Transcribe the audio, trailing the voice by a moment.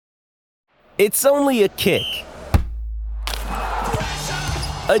It's only a kick,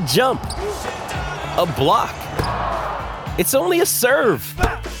 a jump, a block. It's only a serve.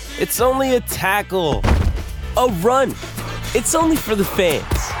 It's only a tackle, a run. It's only for the fans.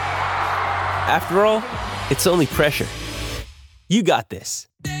 After all, it's only pressure. You got this.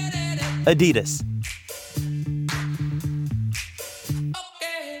 Adidas.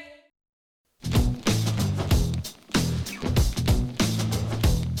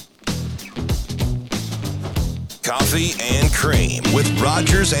 Coffee and Cream with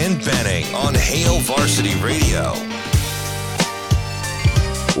Rogers and Benning on Hail Varsity Radio.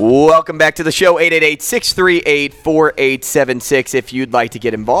 Welcome back to the show, 888-638-4876. If you'd like to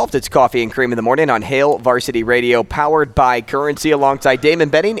get involved, it's Coffee and Cream in the Morning on Hail Varsity Radio, powered by Currency, alongside Damon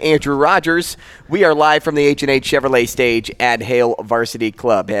Benning, Andrew Rogers. We are live from the H&H Chevrolet stage at Hail Varsity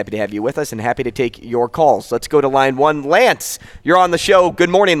Club. Happy to have you with us and happy to take your calls. Let's go to line one. Lance, you're on the show. Good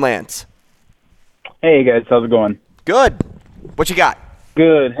morning, Lance. Hey, guys. How's it going? Good. What you got?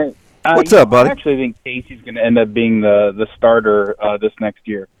 Good. Hey. What's up, buddy? I actually think Casey's going to end up being the starter this next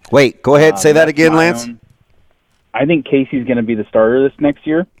year. Wait, go ahead. Say that again, Lance. I think Casey's going to be the starter this next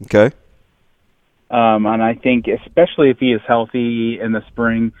year. Okay. And I think, especially if he is healthy in the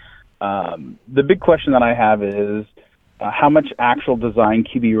spring, the big question that I have is how much actual design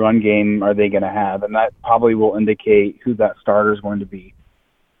QB run game are they going to have? And that probably will indicate who that starter is going to be.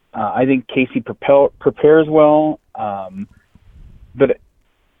 I think Casey prepares well, but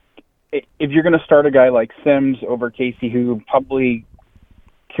if you're going to start a guy like Sims over Casey, who probably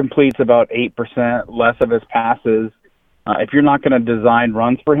completes about 8% less of his passes, if you're not going to design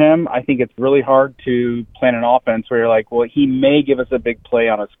runs for him, I think it's really hard to plan an offense where you're like, well, he may give us a big play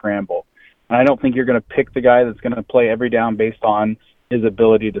on a scramble. And I don't think you're going to pick the guy that's going to play every down based on his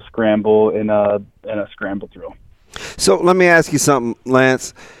ability to scramble in a scramble drill. So let me ask you something,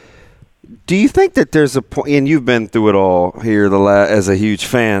 Lance. Do you think that there's a point, and you've been through it all here as a huge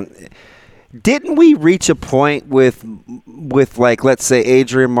fan, didn't we reach a point with like, let's say,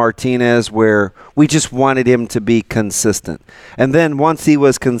 Adrian Martinez, where we just wanted him to be consistent? And then once he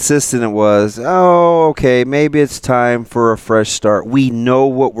was consistent, it was, oh, okay, maybe it's time for a fresh start. We know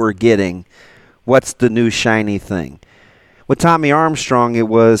what we're getting. What's the new shiny thing? With Tommy Armstrong, it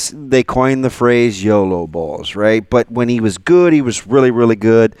was, they coined the phrase YOLO balls, right? But when he was good, he was really, really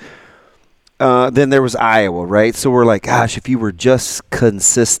good. Then there was Iowa, right? So we're like, gosh, if you were just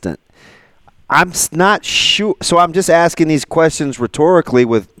consistent. I'm not sure. So I'm just asking these questions rhetorically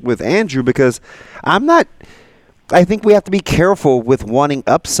with Andrew, because I think we have to be careful with wanting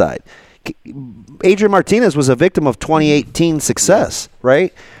upside. Adrian Martinez was a victim of 2018 success,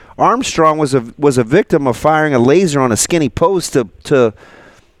 right? Armstrong was a victim of firing a laser on a skinny post to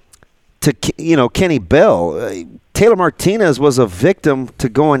Kenny Bell. Taylor Martinez was a victim to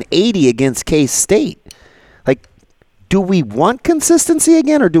going 80 against K-State. Like, do we want consistency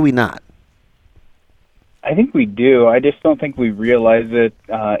again, or do we not? I think we do. I just don't think we realize it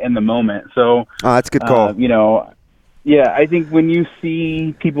in the moment. So, that's a good call. Yeah, I think when you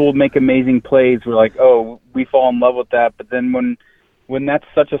see people make amazing plays, we're like, oh, we fall in love with that. But then when that's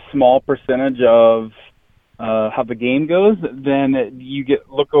such a small percentage of how the game goes, then you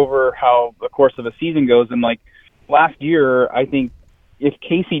look over how the course of a season goes. And like last year, I think if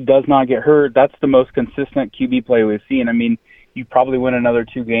Casey does not get hurt, that's the most consistent QB play we've seen. I mean, you probably win another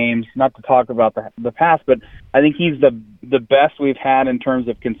 2 games, not to talk about the past, but I think he's the best we've had in terms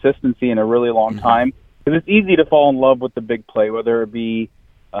of consistency in a really long time. Because it's easy to fall in love with the big play, whether it be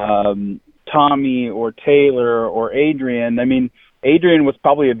Tommy or Taylor or Adrian. I mean, Adrian was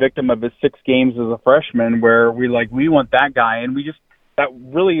probably a victim of his 6 games as a freshman where we want that guy, and that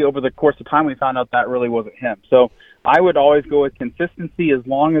really over the course of time we found out that really wasn't him. So I would always go with consistency as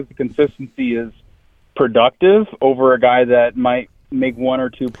long as the consistency is productive over a guy that might make 1 or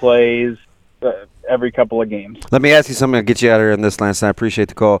 2 plays every couple of games. Let me ask you something. I'll get you out of here on this, Lance, and I appreciate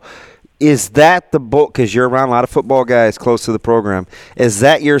the call. Is that the book, because you're around a lot of football guys close to the program, is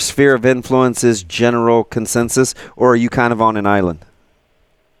that your sphere of influence's general consensus, or are you kind of on an island?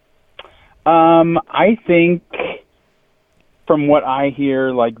 I think from what I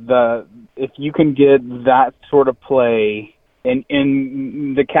hear, if you can get that sort of play, and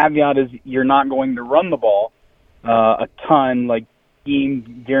the caveat is you're not going to run the ball a ton, like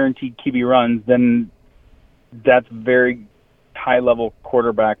scheme guaranteed QB runs, then that's very high-level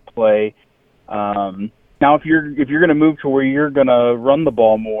quarterback play. Now, if you're going to move to where you're going to run the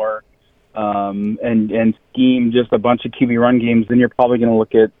ball more and scheme just a bunch of QB run games, then you're probably going to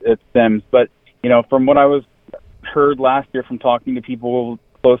look at Sims. But from what I was heard last year from talking to people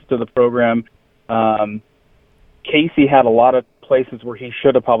close to the program, Casey had a lot of places where he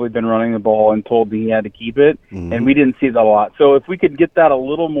should have probably been running the ball and told he had to keep it, and we didn't see that a lot. So if we could get that a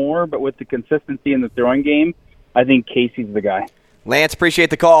little more, but with the consistency in the throwing game, I think Casey's the guy. Lance, appreciate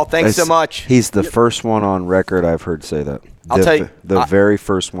the call. Thanks so much. He's the first one on record I've heard say that. I'll tell you, the very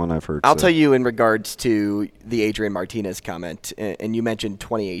first one I've heard. I'll tell you in regards to the Adrian Martinez comment, and you mentioned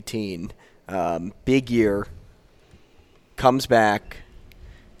 2018, big year, comes back,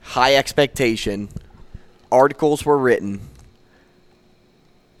 high expectation, articles were written,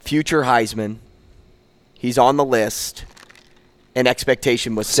 future Heisman, he's on the list, and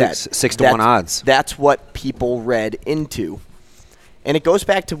expectation was set. 6-1 odds. That's what people read into. And it goes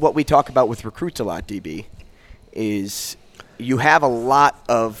back to what we talk about with recruits a lot, DB, is you have a lot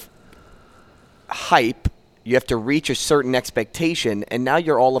of hype. You have to reach a certain expectation, and now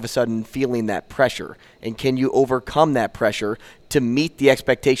you're all of a sudden feeling that pressure. And can you overcome that pressure to meet the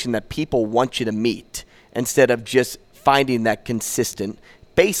expectation that people want you to meet instead of just finding that consistent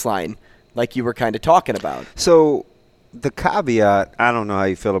baseline like you were kind of talking about? So the caveat, I don't know how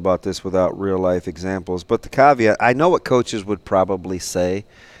you feel about this without real-life examples, but the caveat, I know what coaches would probably say.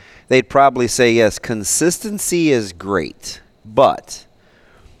 They'd probably say, yes, consistency is great, but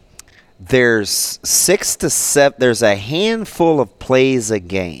there's 6 to 7, there's a handful of plays a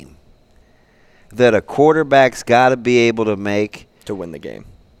game that a quarterback's got to be able to make To win the game.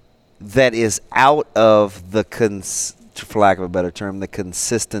 that is out of the, for lack of a better term, the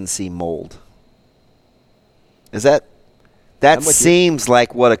consistency mold. Is that seems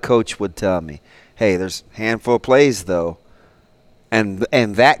like what a coach would tell me. Hey, there's a handful of plays, though, and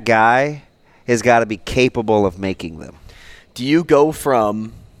that guy has got to be capable of making them. Do you go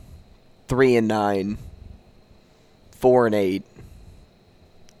from 3-9, 4-8,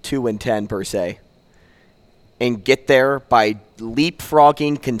 2-10 per se, and get there by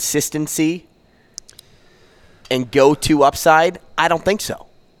leapfrogging consistency and go to upside? I don't think so.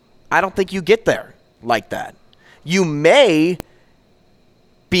 I don't think you get there like that. You may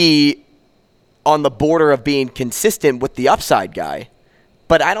be on the border of being consistent with the upside guy,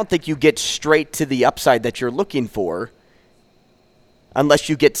 but I don't think you get straight to the upside that you're looking for unless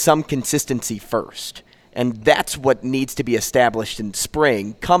you get some consistency first. And that's what needs to be established in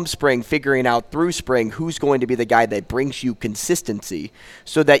spring. Come spring, figuring out through spring who's going to be the guy that brings you consistency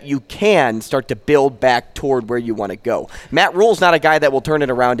so that you can start to build back toward where you want to go. Matt Rule's not a guy that will turn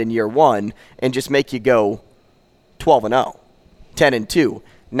it around in year one and just make you go 12-0, 10-2.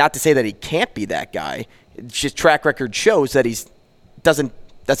 Not to say that he can't be that guy. It's just track record shows that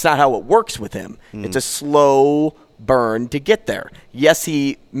that's not how it works with him. It's a slow burn to get there. Yes,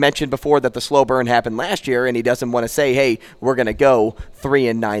 he mentioned before that the slow burn happened last year, and he doesn't want to say, hey, we're going to go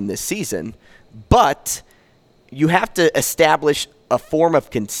 3-9 this season. But you have to establish a form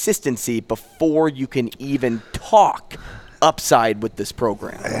of consistency before you can even talk upside with this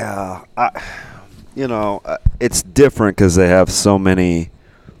program. Yeah. It's different because they have so many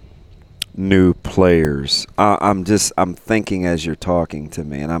new players. I'm thinking as you're talking to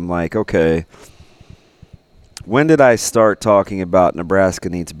me, and I'm like, okay, when did I start talking about Nebraska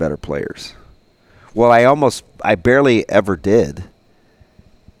needs better players? Well, I barely ever did,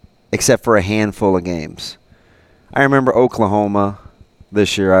 except for a handful of games. I remember Oklahoma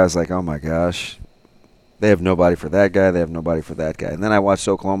this year. I was like, oh my gosh, they have nobody for that guy. They have nobody for that guy. And then I watched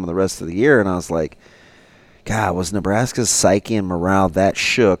Oklahoma the rest of the year, and I was like, God, was Nebraska's psyche and morale that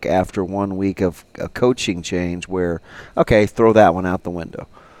shook after 1 week of a coaching change where, okay, throw that one out the window.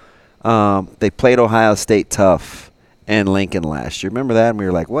 They played Ohio State tough and Lincoln last year. Remember that? And we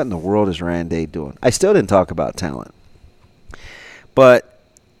were like, what in the world is Ryan Day doing? I still didn't talk about talent. But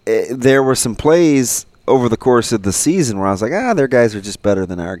there were some plays over the course of the season where I was like, their guys are just better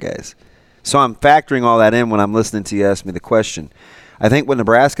than our guys. So I'm factoring all that in when I'm listening to you ask me the question. I think what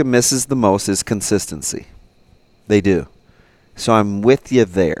Nebraska misses the most is consistency. They do. So I'm with you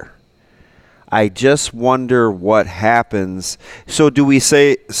there. I just wonder what happens. So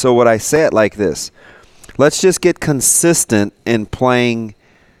would I say it like this? Let's just get consistent in playing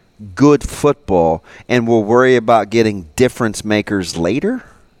good football, and we'll worry about getting difference makers later?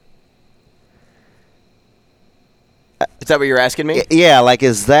 Is that what you're asking me? Yeah,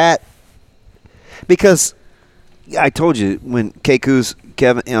 is that – because I told you when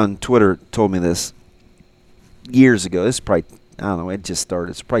Kevin on Twitter told me this years ago. This is probably, I don't know, it just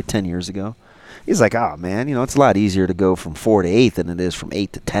started. It's probably 10 years ago. He's like, oh, man, it's a lot easier to go from 4 to 8 than it is from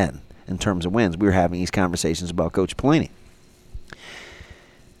 8 to 10 in terms of wins. We were having these conversations about Coach Pelini.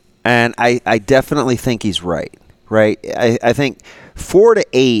 And I definitely think he's right? I think 4 to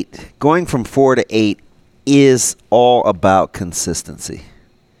 8, going from 4 to 8 is all about consistency.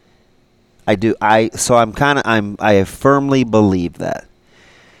 I do. I firmly believe that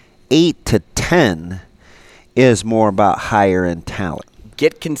 8 to 10 is more about higher end talent.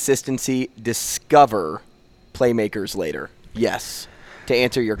 Get consistency, discover playmakers later. Yes, to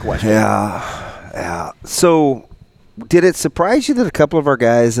answer your question. Yeah. So, did it surprise you that a couple of our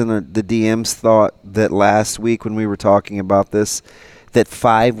guys in the DMs thought that last week when we were talking about this, that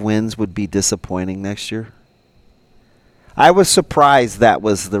 5 wins would be disappointing next year? I was surprised that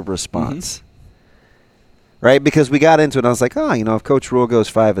was the response. Mm-hmm. Right? Because we got into it and I was like, if Coach Rule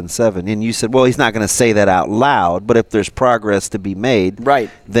goes 5-7, and you said, well, he's not going to say that out loud, but if there's progress to be made,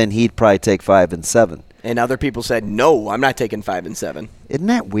 right, then he'd probably take 5-7. And other people said, no, I'm not taking 5-7. Isn't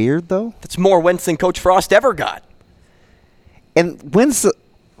that weird, though? That's more wins than Coach Frost ever got. And when's the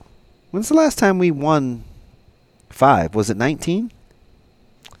last time we won 5? Was it 19?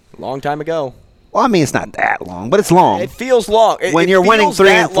 Long time ago. Well, I mean, it's not that long, but it's long. It feels long. When you're winning 3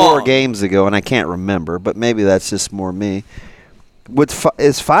 and 4 games ago, and I can't remember, but maybe that's just more me.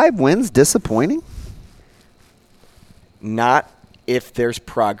 Is 5 wins disappointing? Not if there's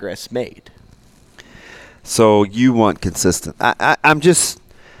progress made. So you want consistent. I'm just...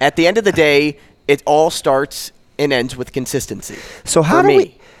 At the end of the day, it all starts and ends with consistency. So how do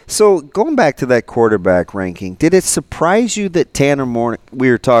we... So going back to that quarterback ranking, did it surprise you that Tanner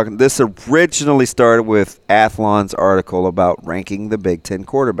Mordecai, this originally started with Athlon's article about ranking the Big Ten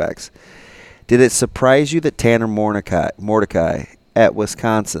quarterbacks. Did it surprise you that Tanner Mordecai at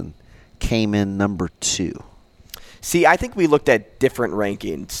Wisconsin came in number 2? See, I think we looked at different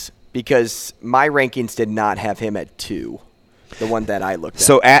rankings because my rankings did not have him at 2. The one that I looked at.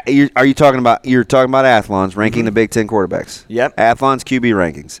 So, are you talking about? You're talking about Athlon's ranking the Big Ten quarterbacks. Yep. Athlon's QB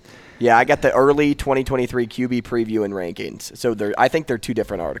rankings. Yeah, I got the early 2023 QB preview and rankings. So I think they're 2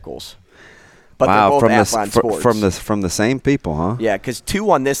 different articles. But they're both Athlon Sports. From the same people, huh? Yeah, because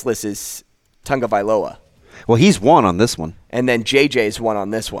 2 on this list is Tunga Vailoa. Well, he's 1 on this one. And then JJ's 1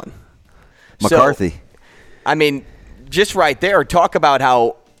 on this one. McCarthy. So, I mean, just right there, talk about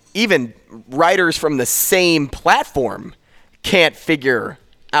how even writers from the same platform can't figure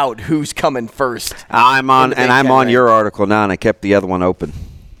out who's coming first. I'm on your article now, and I kept the other one open.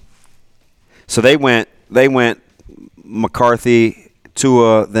 So they went McCarthy,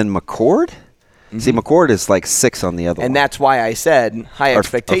 Tua, then McCord. Mm-hmm. See, McCord is like 6 on the other one. And that's why I said high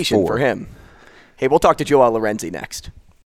expectation for him. Hey, we'll talk to Joel Lorenzi next.